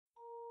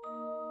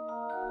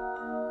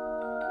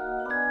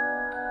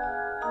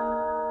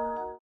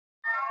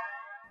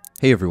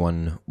Hey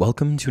everyone,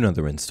 welcome to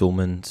another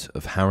installment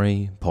of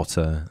Harry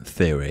Potter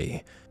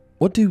Theory.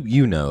 What do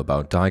you know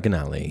about Diagon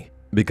Alley?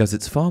 Because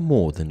it's far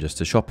more than just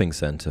a shopping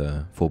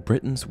centre for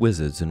Britain's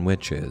wizards and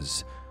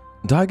witches.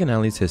 Diagon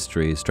Alley's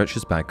history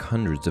stretches back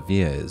hundreds of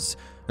years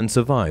and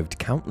survived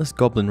countless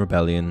goblin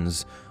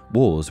rebellions,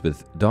 wars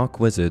with dark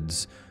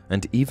wizards,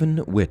 and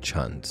even witch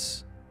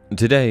hunts.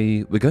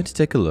 Today, we're going to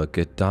take a look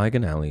at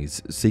Diagon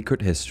Alley's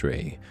secret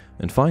history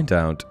and find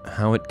out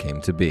how it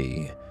came to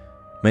be.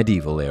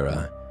 Medieval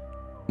era.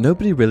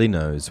 Nobody really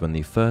knows when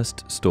the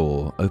first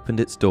store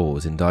opened its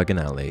doors in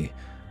Diagon Alley,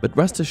 but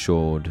rest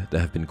assured there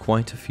have been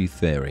quite a few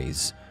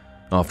theories.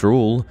 After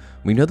all,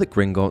 we know that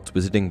Gringotts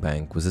Wizarding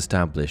Bank was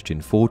established in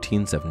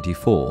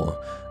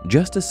 1474,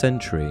 just a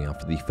century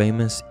after the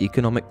famous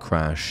economic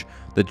crash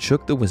that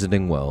shook the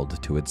wizarding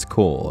world to its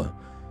core.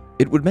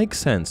 It would make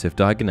sense if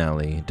Diagon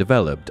Alley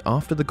developed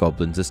after the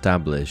goblins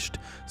established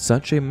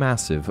such a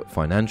massive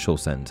financial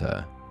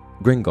centre.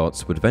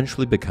 Gringotts would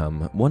eventually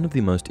become one of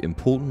the most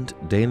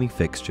important daily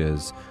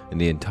fixtures in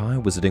the entire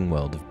wizarding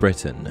world of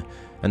Britain,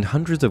 and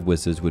hundreds of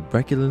wizards would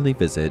regularly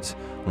visit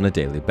on a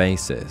daily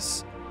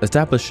basis.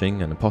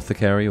 Establishing an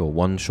apothecary or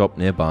one shop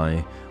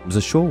nearby was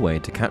a sure way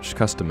to catch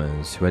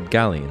customers who had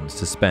galleons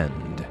to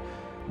spend.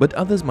 But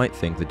others might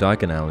think that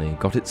Diagon Alley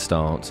got its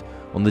start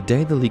on the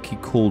day the Leaky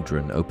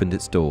Cauldron opened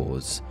its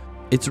doors.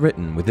 It's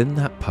written within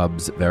that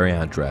pub's very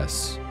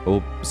address,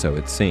 or so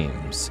it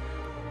seems.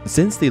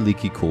 Since the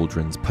Leaky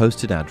Cauldron's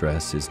posted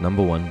address is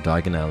number 1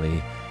 Diagon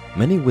Alley,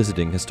 many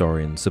wizarding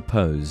historians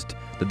supposed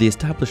that the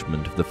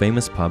establishment of the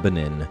famous pub and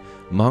inn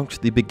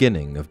marked the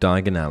beginning of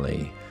Diagon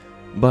Alley,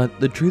 but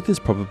the truth is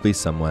probably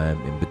somewhere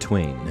in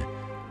between.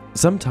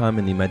 Sometime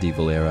in the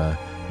medieval era,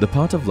 the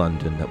part of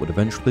London that would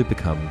eventually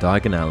become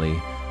Diagon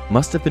Alley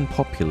must have been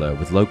popular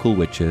with local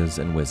witches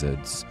and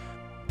wizards.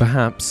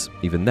 Perhaps,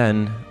 even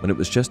then, when it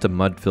was just a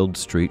mud-filled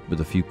street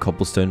with a few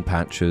cobblestone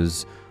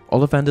patches,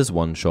 Ollivander's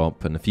One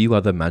Shop and a few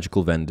other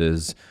magical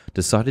vendors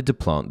decided to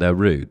plant their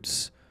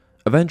roots.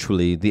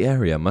 Eventually, the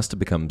area must have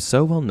become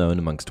so well known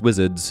amongst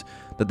wizards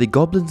that the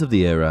goblins of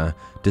the era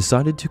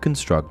decided to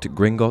construct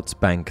Gringotts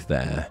Bank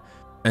there.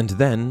 And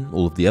then,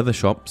 all of the other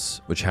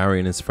shops, which Harry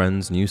and his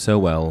friends knew so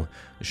well,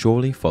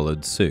 surely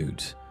followed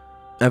suit.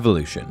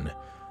 Evolution.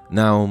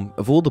 Now,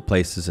 of all the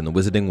places in the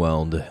wizarding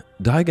world,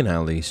 Diagon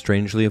Alley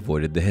strangely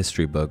avoided the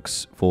history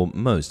books for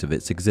most of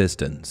its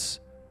existence.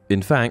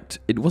 In fact,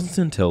 it wasn't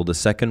until the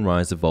second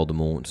rise of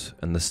Voldemort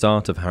and the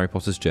start of Harry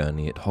Potter's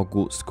journey at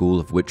Hogwarts School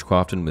of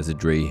Witchcraft and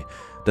Wizardry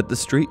that the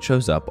street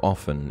shows up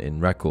often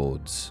in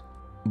records.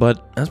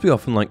 But as we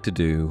often like to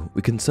do,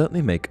 we can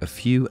certainly make a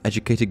few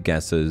educated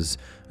guesses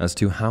as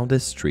to how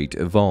this street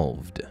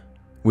evolved.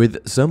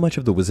 With so much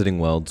of the wizarding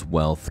world's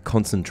wealth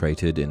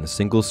concentrated in a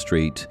single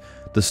street,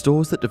 the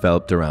stores that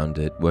developed around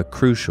it were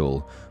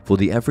crucial for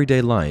the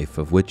everyday life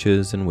of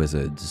witches and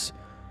wizards.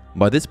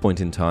 By this point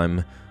in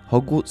time,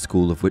 Hogwarts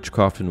School of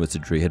Witchcraft and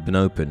Wizardry had been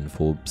open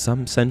for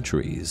some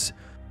centuries.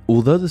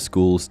 Although the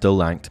school still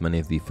lacked many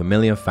of the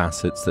familiar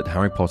facets that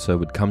Harry Potter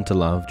would come to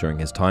love during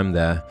his time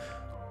there,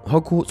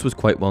 Hogwarts was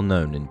quite well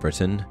known in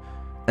Britain,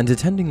 and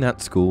attending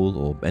that school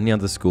or any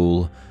other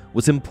school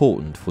was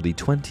important for the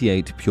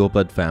 28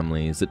 pureblood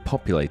families that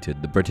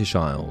populated the British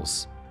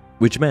Isles,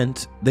 which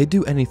meant they'd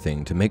do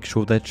anything to make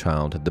sure their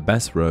child had the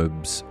best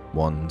robes,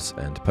 wands,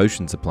 and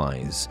potion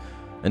supplies.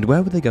 And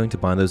where were they going to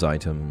buy those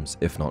items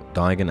if not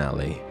Diagon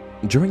Alley?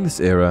 During this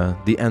era,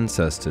 the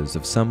ancestors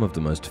of some of the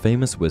most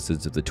famous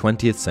wizards of the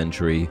 20th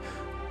century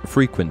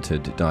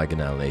frequented Diagon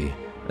Alley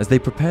as they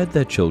prepared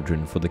their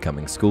children for the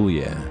coming school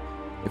year.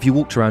 If you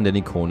walked around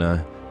any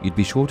corner, you'd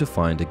be sure to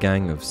find a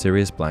gang of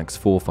Sirius Black's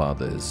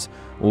forefathers,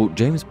 or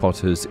James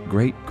Potter's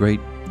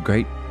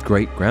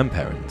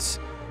great-great-great-great-grandparents.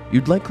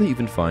 You'd likely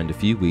even find a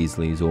few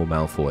Weasleys or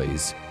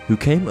Malfoys, who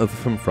came over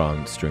from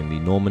France during the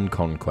Norman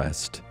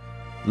Conquest.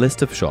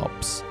 List of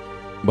shops.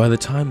 By the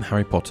time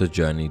Harry Potter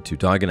journeyed to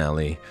Diagon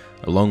Alley,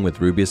 along with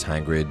Rubeus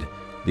Hagrid,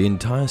 the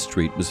entire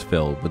street was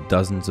filled with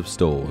dozens of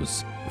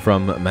stores,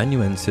 from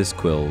Amanuensis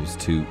Quills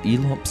to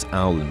Aesop's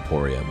Owl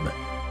Emporium.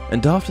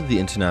 And after the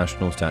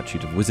International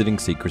Statute of Wizarding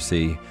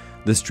Secrecy,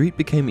 the street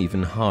became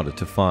even harder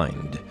to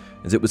find,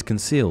 as it was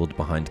concealed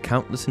behind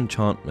countless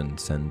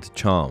enchantments and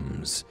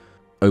charms.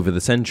 Over the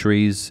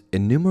centuries,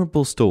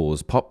 innumerable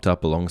stores popped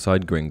up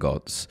alongside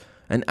Gringotts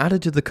and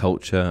added to the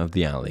culture of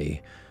the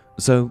alley.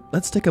 So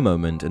let's take a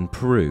moment and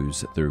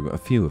peruse through a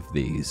few of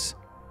these.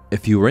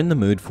 If you were in the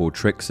mood for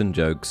tricks and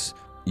jokes,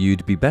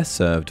 you'd be best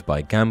served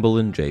by Gamble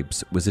and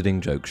Jape's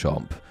Wizarding Joke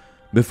Shop.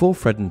 Before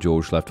Fred and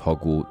George left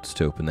Hogwarts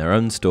to open their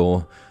own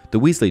store, the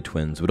Weasley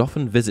twins would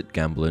often visit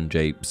Gamble and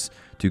Jape's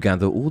to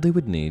gather all they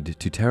would need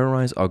to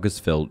terrorize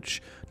August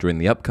Filch during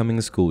the upcoming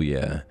school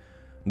year.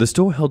 The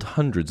store held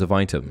hundreds of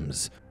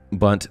items,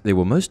 but they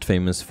were most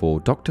famous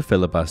for Dr.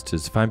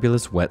 Filibuster's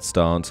fabulous wet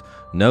start,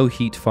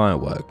 no-heat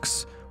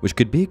fireworks, which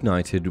could be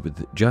ignited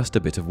with just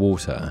a bit of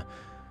water.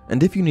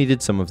 And if you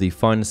needed some of the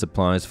finer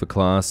supplies for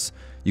class,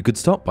 you could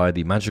stop by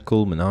the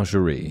Magical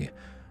Menagerie.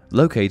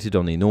 Located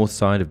on the north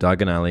side of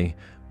Diagon Alley,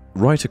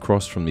 Right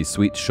across from the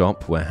sweet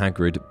shop where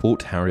Hagrid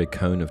bought Harry a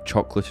cone of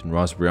chocolate and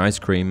raspberry ice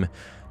cream,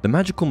 the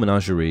magical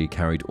menagerie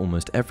carried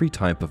almost every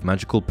type of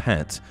magical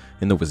pet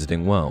in the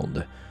wizarding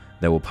world.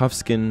 There were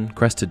puffskin,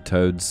 crested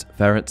toads,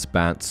 ferrets,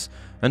 bats,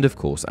 and of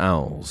course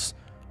owls.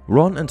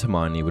 Ron and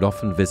Hermione would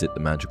often visit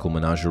the magical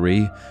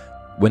menagerie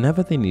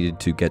whenever they needed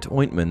to get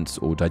ointments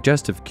or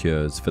digestive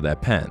cures for their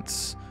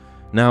pets.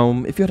 Now,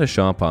 if you had a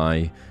sharp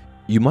eye,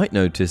 you might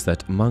notice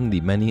that among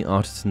the many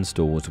artisan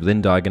stores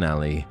within Diagon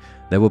Alley,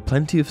 there were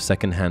plenty of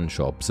second-hand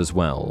shops as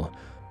well.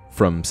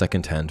 From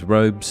second-hand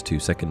robes to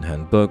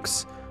second-hand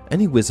books,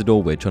 any wizard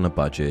or witch on a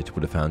budget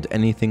would have found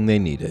anything they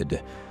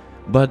needed.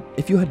 But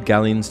if you had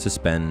galleons to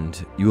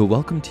spend, you were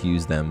welcome to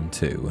use them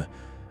too.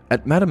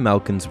 At Madame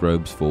Malkin's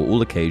Robes for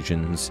All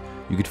Occasions,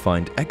 you could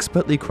find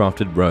expertly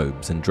crafted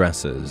robes and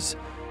dresses.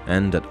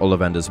 And at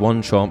Ollivander's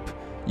Wand Shop,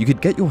 you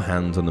could get your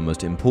hands on the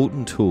most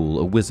important tool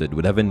a wizard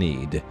would ever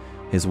need,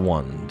 his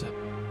wand.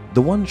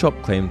 The wand shop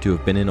claimed to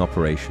have been in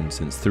operation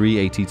since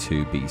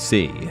 382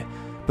 BC,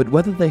 but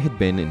whether they had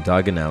been in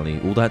Diagon Alley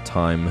all that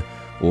time,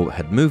 or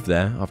had moved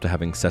there after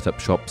having set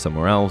up shop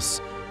somewhere else,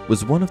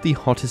 was one of the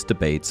hottest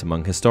debates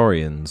among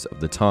historians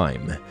of the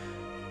time.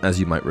 As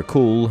you might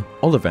recall,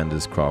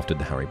 Ollivander's crafted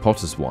Harry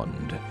Potter's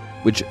wand,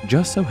 which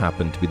just so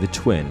happened to be the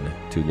twin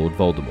to Lord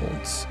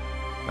Voldemort's.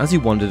 As you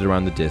wandered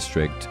around the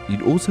district,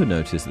 you'd also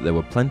notice that there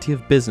were plenty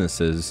of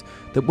businesses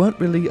that weren't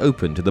really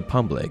open to the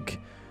public.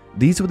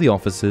 These were the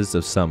offices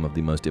of some of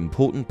the most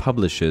important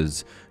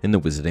publishers in the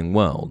wizarding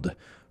world,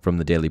 from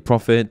the Daily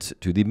Prophet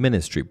to the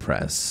Ministry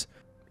Press.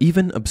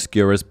 Even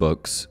obscure as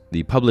books,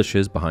 the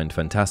publishers behind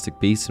Fantastic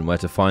Beasts and Where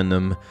to Find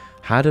Them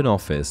had an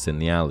office in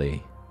the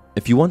alley.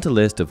 If you want a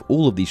list of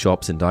all of the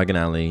shops in Diagon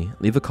Alley,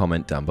 leave a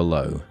comment down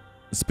below.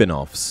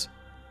 Spin-offs.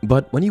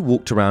 But when you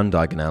walked around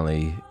Diagon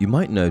Alley, you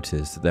might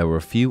notice that there were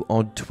a few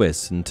odd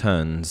twists and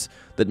turns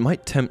that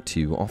might tempt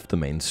you off the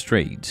main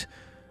street.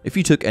 If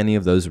you took any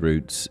of those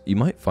routes, you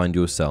might find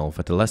yourself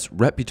at a less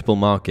reputable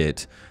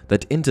market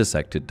that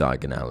intersected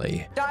Diagon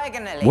Alley.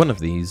 One of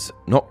these,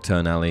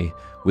 Nocturne Alley,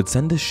 would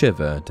send a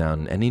shiver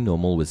down any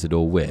normal wizard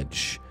or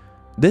witch.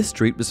 This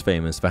street was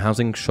famous for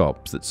housing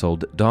shops that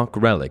sold dark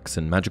relics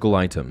and magical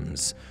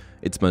items.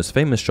 Its most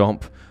famous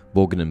shop,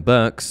 Borgin &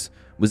 Burke's,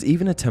 was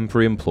even a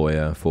temporary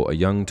employer for a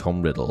young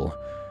Tom Riddle.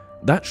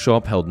 That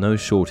shop held no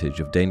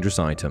shortage of dangerous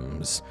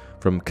items,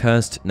 from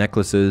cursed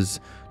necklaces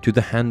to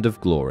the Hand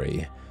of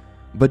Glory.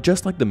 But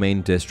just like the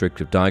main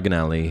district of Diagon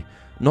Alley,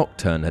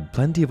 Nocturne had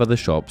plenty of other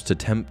shops to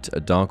tempt a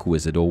dark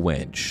wizard or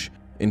witch.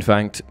 In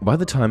fact, by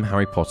the time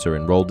Harry Potter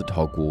enrolled at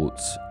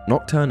Hogwarts,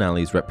 Nocturne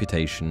Alley's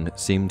reputation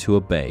seemed to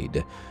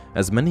abate,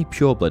 as many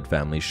pureblood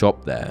families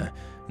shopped there,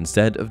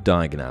 instead of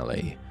Diagon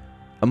Alley.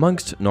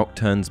 Amongst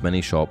Nocturne's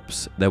many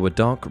shops, there were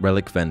dark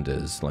relic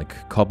vendors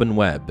like Cobb and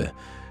Webb,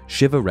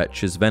 Shiver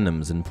Wretch's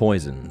venoms and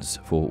poisons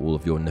for all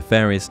of your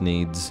nefarious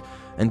needs,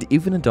 and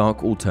even a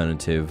dark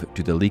alternative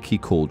to the Leaky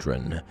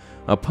Cauldron,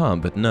 a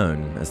pub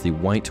known as the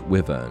White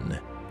Wyvern.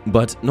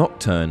 But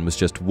Nocturne was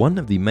just one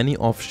of the many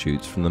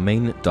offshoots from the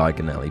main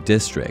Diagon Alley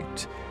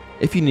district.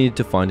 If you needed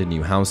to find a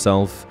new house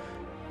elf,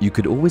 you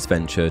could always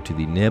venture to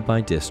the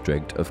nearby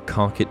district of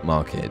Carket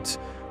Market,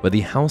 where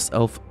the house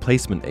elf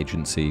placement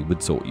agency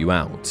would sort you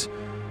out.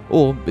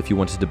 Or, if you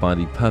wanted to buy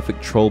the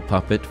perfect troll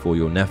puppet for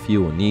your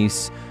nephew or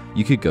niece,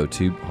 you could go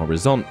to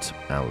Horizont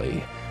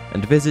Alley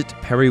and visit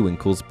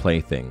Periwinkle's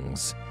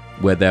Playthings,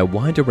 where their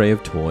wide array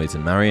of toys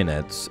and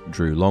marionettes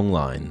drew long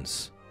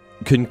lines.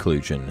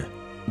 Conclusion.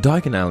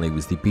 Diagon Alley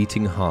was the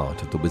beating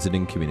heart of the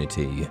wizarding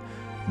community.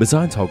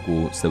 Besides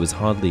Hogwarts, there was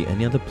hardly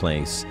any other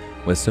place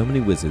where so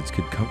many wizards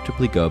could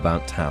comfortably go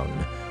about town,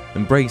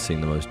 embracing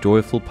the most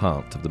joyful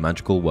part of the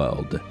magical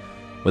world.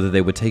 Whether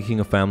they were taking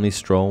a family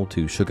stroll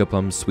to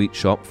Sugarplum's sweet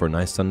shop for a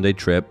nice Sunday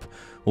trip,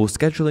 or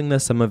scheduling their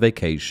summer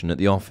vacation at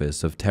the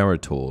office of Terror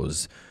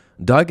Tours,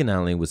 Diagon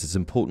Alley was as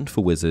important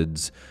for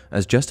wizards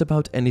as just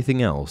about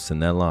anything else in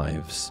their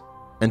lives.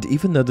 And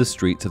even though the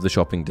streets of the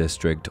shopping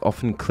district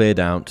often cleared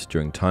out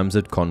during times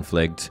of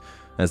conflict,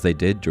 as they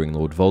did during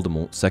Lord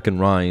Voldemort's second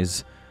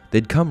rise,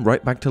 they'd come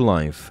right back to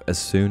life as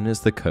soon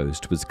as the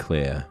coast was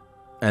clear.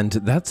 And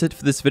that's it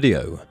for this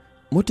video.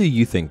 What do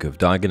you think of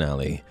Diagon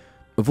Alley?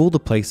 Of all the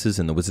places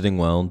in the wizarding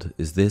world,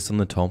 is this on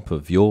the top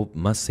of your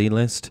must-see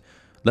list?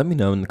 Let me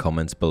know in the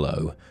comments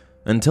below.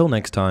 Until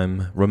next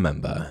time,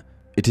 remember,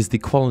 it is the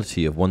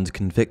quality of one's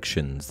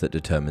convictions that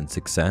determines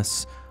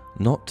success,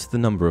 not the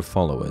number of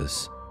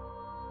followers.